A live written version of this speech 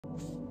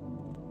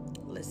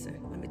Listen,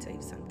 let me tell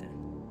you something.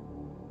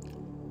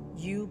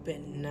 You better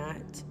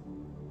not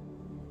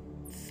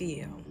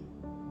feel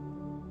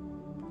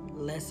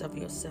less of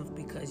yourself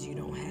because you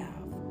don't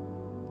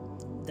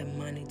have the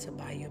money to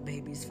buy your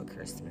babies for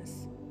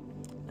Christmas.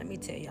 Let me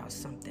tell y'all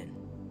something.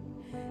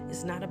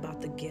 It's not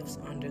about the gifts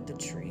under the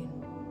tree.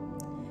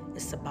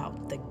 It's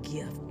about the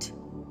gift,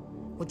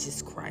 which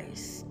is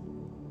Christ.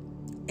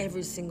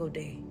 Every single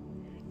day,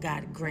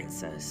 God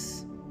grants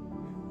us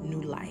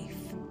new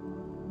life,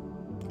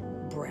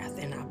 breath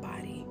in our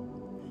body,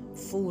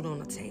 food on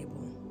the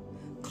table,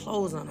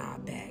 clothes on our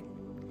back.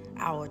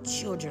 Our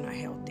children are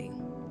healthy.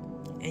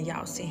 And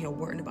y'all sitting here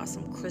worrying about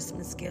some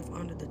Christmas gift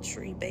under the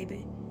tree,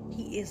 baby.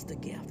 He is the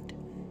gift.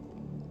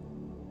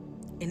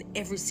 And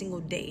every single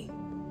day,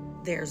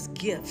 there's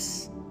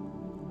gifts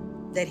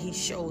that he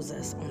shows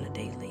us on a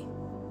daily.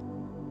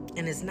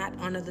 And it's not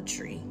under the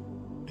tree.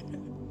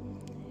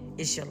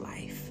 It's your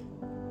life.